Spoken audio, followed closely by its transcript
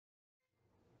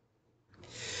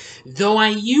Though I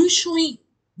usually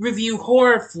review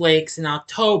horror flicks in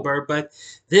October, but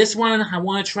this one I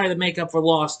want to try to make up for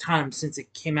lost time since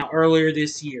it came out earlier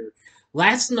this year.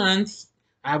 Last month,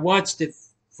 I watched it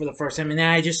for the first time, and then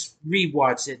I just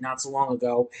rewatched it not so long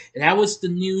ago, and that was the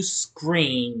new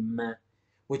Scream,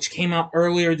 which came out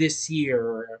earlier this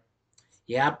year.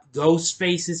 Yep,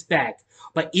 Ghostface is back.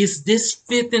 But is this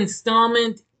fifth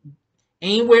installment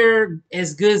anywhere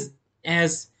as good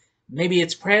as maybe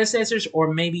its predecessors,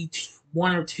 or maybe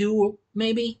one or two,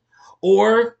 maybe?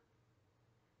 Or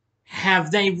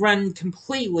have they run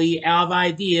completely out of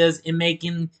ideas in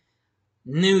making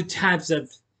new types of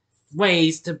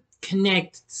ways to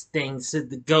connect things to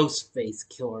the Ghostface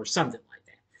killer or something like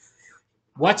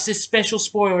that? Watch this special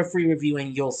spoiler free review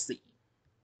and you'll see.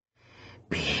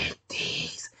 Big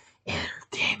D's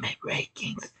Entertainment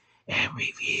Rankings and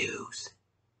Reviews.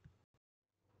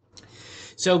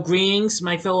 So, greetings,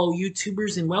 my fellow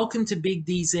YouTubers, and welcome to Big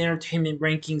D's Entertainment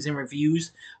Rankings and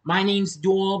Reviews. My name's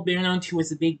Doyle, better known to as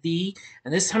the Big D,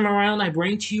 and this time around I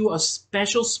bring to you a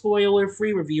special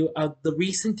spoiler-free review of the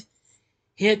recent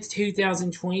hit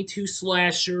 2022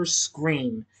 slasher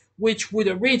Scream, which would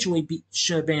originally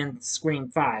should have been Scream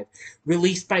 5,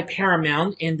 released by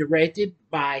Paramount and directed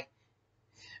by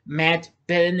Matt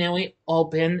Bettinelli,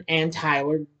 Alban, and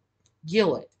Tyler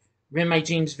Gillett, written by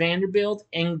James Vanderbilt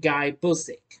and Guy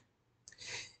Busick.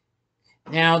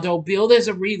 Now, though billed as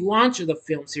a relaunch of the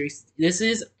film series, this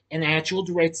is an actual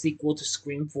direct sequel to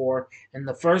Scream 4, and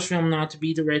the first film not to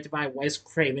be directed by Wes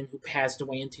Craven, who passed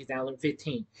away in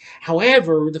 2015.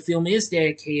 However, the film is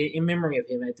dedicated in memory of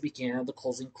him at the beginning of the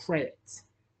closing credits.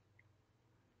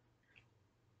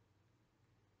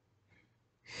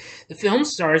 The film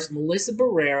stars Melissa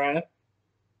Barrera,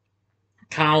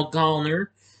 Kyle Gallner,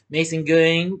 Mason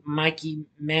Gooding, Mikey,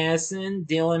 Madison,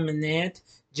 Dylan, Minnette,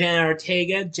 Jenna,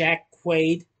 Ortega, Jack,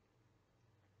 Quaid,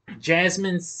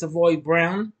 Jasmin, Savoy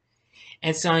Brown,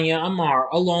 and Sonia, Ammar,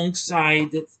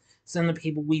 alongside some of the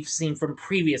people we've seen from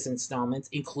previous installments,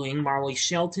 including Marley,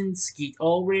 Shelton, Skeet,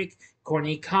 Ulrich,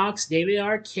 Courteney Cox, David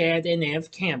Arquette, and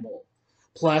Neve, Campbell,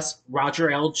 plus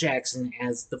Roger L. Jackson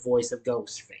as the voice of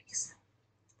Ghostface.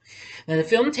 Now, the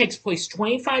film takes place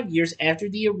 25 years after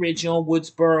the original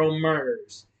Woodsboro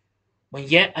murders, when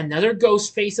yet another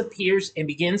Ghostface appears and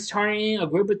begins targeting a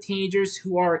group of teenagers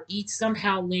who are each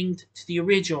somehow linked to the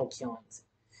original killings.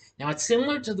 Now, it's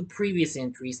similar to the previous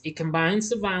entries. It combines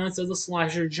the violence of the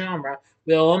slasher genre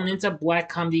with elements of black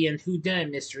comedy and whodunit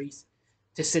mysteries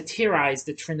to satirize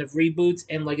the trend of reboots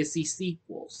and legacy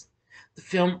sequels. The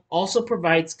film also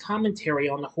provides commentary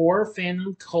on the horror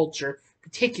fandom culture,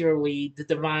 particularly the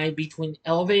divide between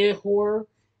elevated horror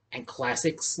and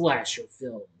classic slasher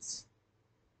films.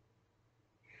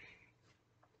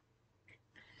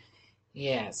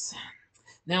 Yes.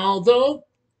 Now, although,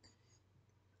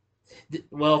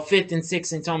 fifth and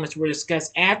sixth installments were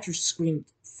discussed after Scream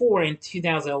 4 in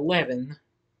 2011,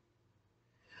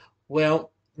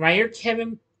 writer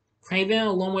Kevin Craven,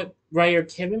 along with writer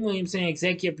Kevin Williamson and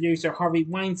executive producer Harvey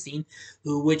Weinstein,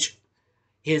 which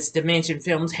his Dimension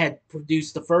Films had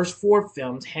produced the first 4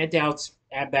 films, had doubts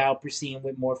about proceeding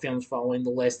with more films following the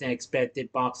less than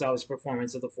expected box office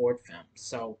performance of the 4th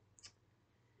film.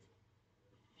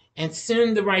 And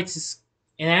soon the rights,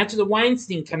 and after the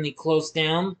Weinstein Company closed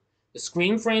down, the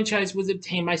Scream franchise was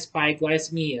obtained by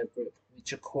Spyglass Media Group,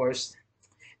 which of course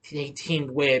they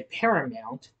teamed with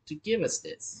Paramount to give us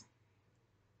this.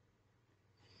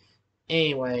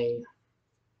 Anyway,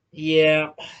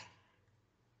 yeah.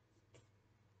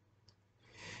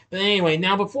 But anyway,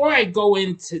 now before I go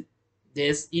into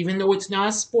this, even though it's not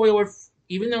a spoiler,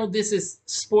 even though this is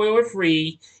spoiler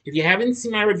free, if you haven't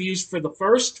seen my reviews for the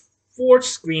first 4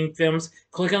 Scream films,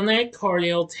 click on that card,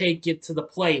 it'll take you to the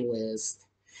playlist.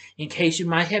 In case you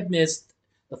might have missed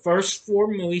the first 4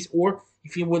 movies, or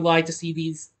if you would like to see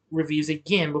these reviews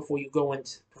again before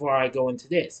I go into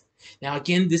this. Now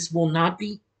again, this will not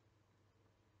be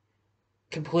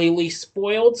completely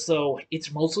spoiled, so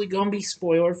it's mostly going to be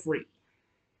spoiler free.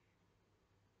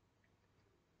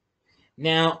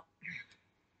 Now,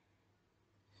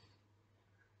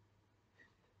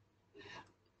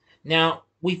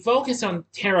 we focus on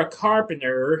Tara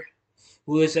Carpenter,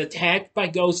 who is attacked by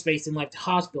Ghostface and left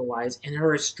hospitalized, and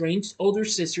her estranged older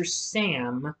sister,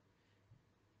 Sam,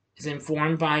 is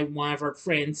informed by one of her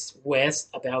friends, Wes,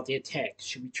 about the attack.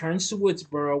 She returns to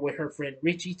Woodsboro with her friend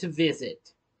Richie to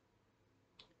visit.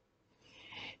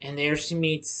 And there she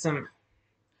meets some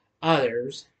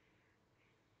others.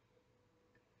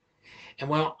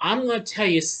 And I'm going to tell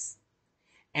you,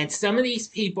 and some of these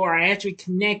people are actually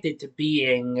connected to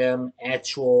being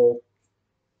actual,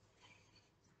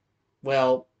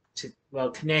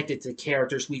 connected to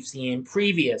characters we've seen in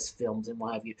previous films and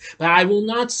what have you. But I will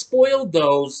not spoil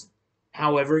those.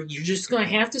 However, you're just gonna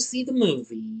have to see the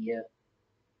movie.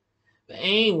 But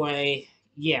anyway,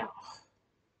 yeah.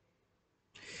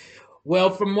 Well,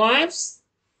 from what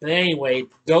but anyway,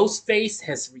 Ghostface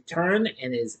has returned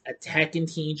and is attacking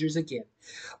teenagers again.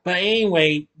 But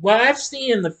anyway, what I've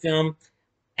seen in the film,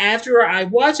 after I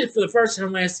watched it for the first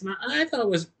time last month, I thought it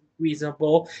was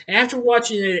reasonable. And after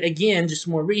watching it again just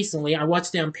more recently, I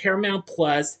watched it on Paramount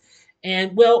Plus,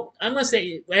 and well, I'm gonna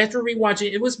say after rewatching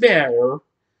it, it was better.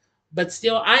 But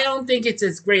still, I don't think it's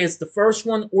as great as the first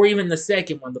one or even the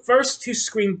second one. The first two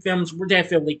Scream films were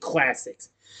definitely classics.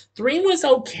 Three was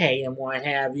okay and what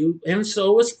have you, and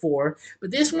so was four.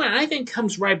 But this one, I think,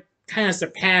 comes right kind of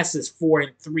surpasses four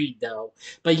and three, though.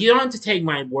 But you don't have to take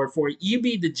my word for it. You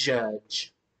be the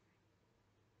judge.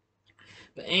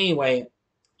 But anyway,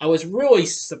 I was really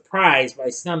surprised by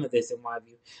some of this in my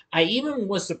view. I even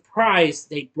was surprised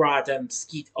they brought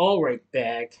Skeet Ulrich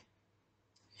back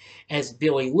as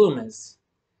Billy Loomis.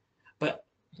 But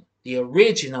the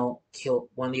original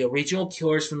one of the original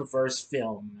killers from the first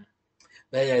film,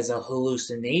 but as a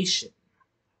hallucination.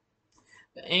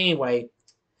 But anyway,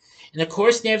 and of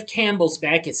course Neve Campbell's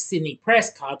back as Sidney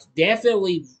Prescott,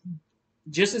 definitely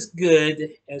just as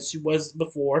good as she was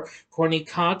before. Courtney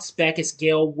Cox back as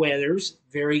Gail Weathers,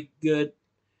 very good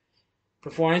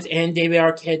performance, and David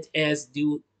Arquette as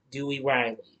Dewey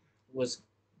Riley was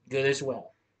good as well.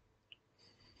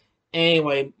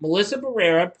 Anyway, Melissa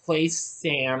Barrera plays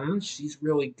Sam. She's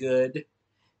really good.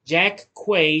 Jack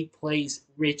Quaid plays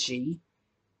Richie.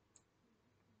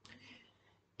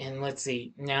 And let's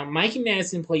see. Now, Mikey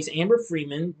Madison plays Amber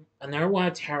Freeman, another one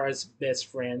of Tara's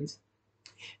best friends.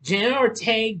 Jenna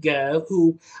Ortega,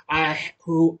 who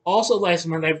also last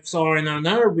month I saw in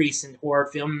another recent horror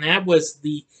film, and that was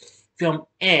the film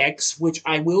X, which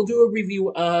I will do a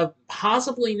review of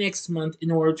possibly next month in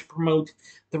order to promote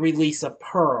the release of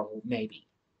Pearl, maybe.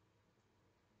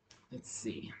 Let's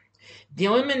see.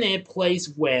 Dylan Minnette plays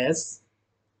Wes,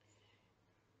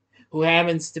 who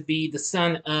happens to be the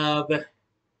son of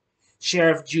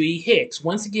Sheriff Judy Hicks,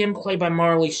 once again played by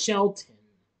Marley Shelton.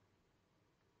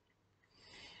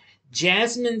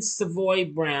 Jasmin Savoy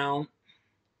Brown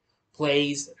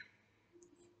plays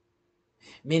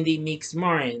Mindy Meeks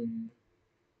Martin,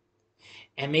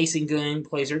 and Mason Gooding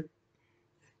plays her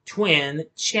twin,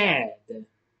 Chad.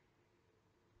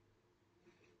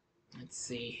 Let's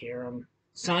see here.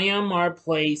 Sonia Ammar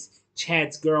plays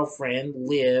Chad's girlfriend,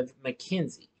 Liv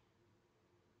McKenzie.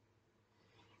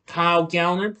 Kyle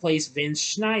Gallner plays Vince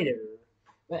Schneider.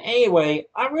 But anyway,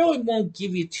 I really won't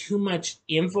give you too much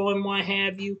info and what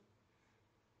have you.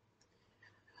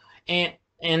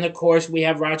 And of course, we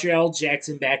have Roger L.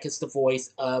 Jackson back as the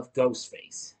voice of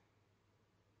Ghostface.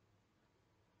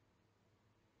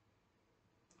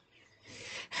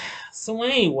 So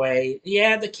anyway,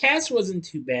 yeah, the cast wasn't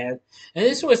too bad. And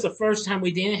this was the first time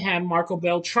we didn't have Marco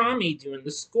Beltrami doing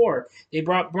the score. They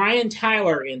brought Brian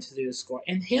Tyler in to do the score,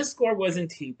 and his score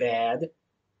wasn't too bad.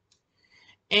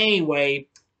 Anyway,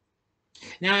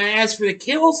 now as for the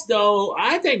kills, though,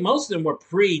 I think most of them were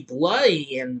pretty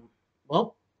bloody and,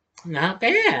 well, not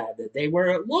bad. They were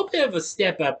a little bit of a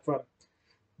step up from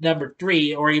number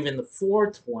 3 or even the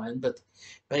 4th one, but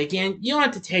again, you don't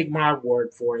have to take my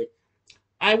word for it.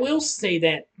 I will say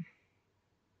that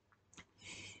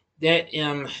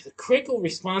the critical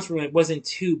response from it wasn't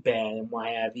too bad and what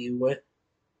have you.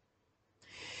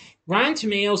 Rotten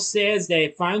Tomatoes says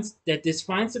that this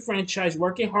finds the franchise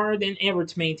working harder than ever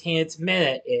to maintain its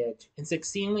meta edge, and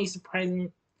succeedingly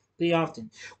surprisingly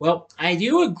often. Well, I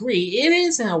do agree. It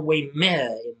is in a way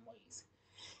meta in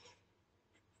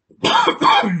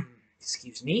ways.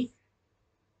 Excuse me.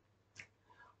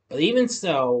 But even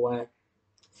so,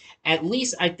 at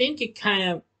least I think it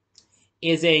kind of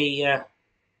is a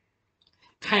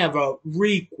kind of a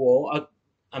re-quel,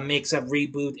 a mix of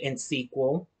reboot and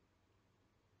sequel.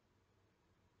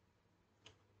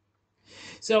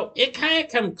 So it kind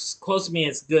of comes close to being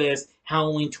as good as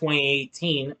Halloween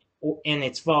 2018 and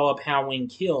its follow-up Halloween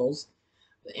Kills.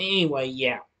 But anyway,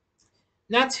 yeah,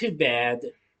 not too bad.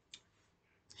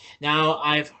 Now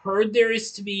I've heard there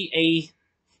is a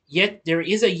yet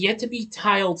to be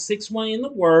titled 6-1 in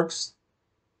the works.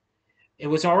 It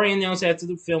was already announced after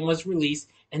the film was released,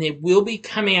 and it will be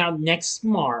coming out next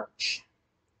March.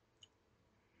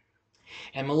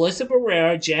 And Melissa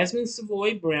Barrera, Jasmin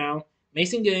Savoy Brown,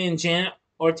 Mason Gooding, and Jenna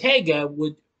Ortega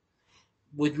would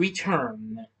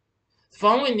return. The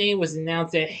following day was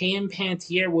announced that Hayden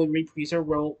Panettiere would reprise her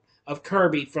role of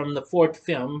Kirby from the 4th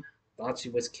film. Thought she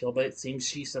was killed, but it seems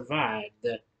she survived.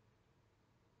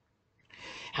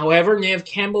 However, Neve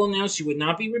Campbell announced she would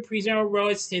not be reprising her role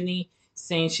as Sydney,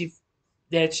 saying she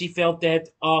felt that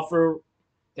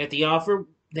the offer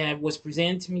that was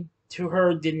presented to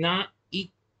her did not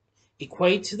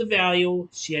equate to the value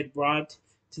she had brought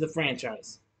to the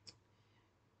franchise.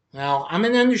 Well, I'm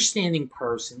an understanding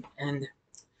person, and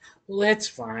well, that's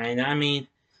fine. I mean,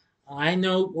 I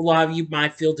know a lot of you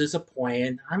might feel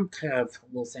disappointed. I'm kind of a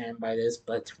little saddened by this,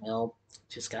 but well,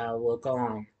 just gotta look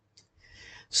on.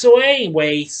 So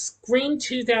anyway, Scream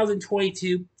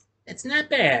 2022. It's not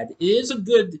bad. It is a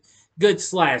good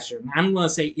slasher. I'm gonna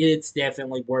say it's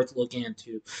definitely worth looking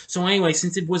into. So anyway,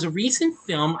 since it was a recent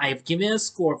film, I have given it a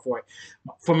score for it.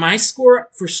 For my score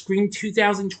for Scream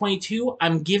 2022,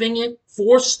 I'm giving it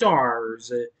 4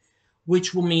 stars,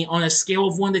 which will mean on a scale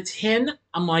of 1 to 10,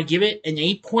 I'm gonna give it an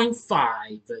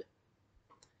 8.5.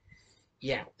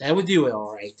 Yeah, that would do it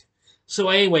all right. So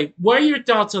anyway, what are your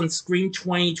thoughts on Scream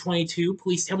 2022?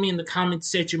 Please tell me in the comments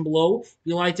section below. If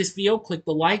you like this video, click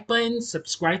the like button,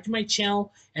 subscribe to my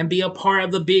channel, and be a part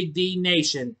of the Big D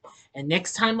Nation. And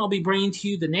next time I'll be bringing to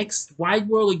you the next Wide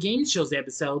World of Game Shows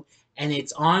episode, and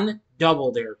it's on Double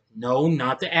Dare. No,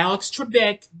 not the Alex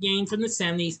Trebek game from the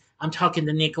 70s. I'm talking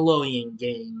the Nickelodeon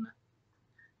game.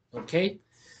 Okay?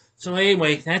 So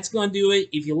anyway, that's going to do it.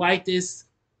 If you like this,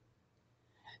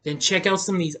 then check out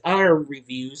some of these other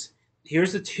reviews.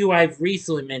 Here's the 2 I've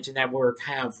recently mentioned that were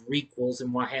kind of requels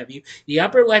and what have you. The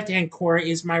upper left-hand corner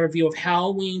is my review of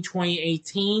Halloween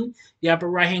 2018. The upper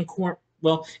right-hand corner,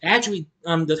 well, actually,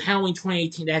 the Halloween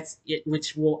 2018, that's it,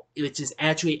 which is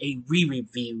actually a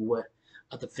re-review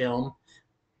of the film.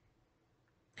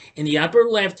 In the upper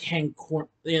left-hand corner,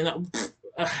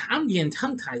 I'm getting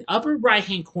tongue-tied. Upper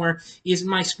right-hand corner is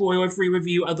my spoiler-free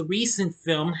review of the recent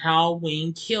film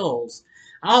Halloween Kills.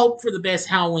 I hope for the best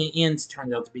Halloween Ends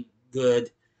turned out to be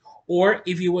good. Or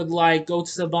if you would like, go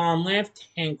to the bottom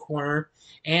left-hand corner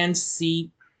and see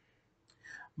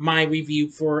my review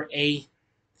for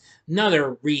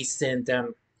another recent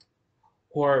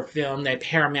horror film that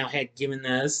Paramount had given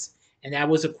us, and that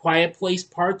was A Quiet Place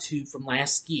Part 2 from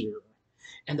last year.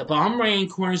 And the bottom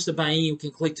right-hand corner is the button you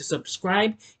can click to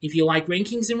subscribe. If you like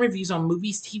rankings and reviews on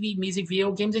movies, TV, music,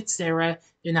 video games, etc.,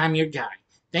 then I'm your guy.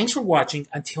 Thanks for watching.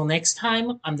 Until next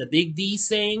time, I'm the Big D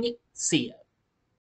saying, see ya.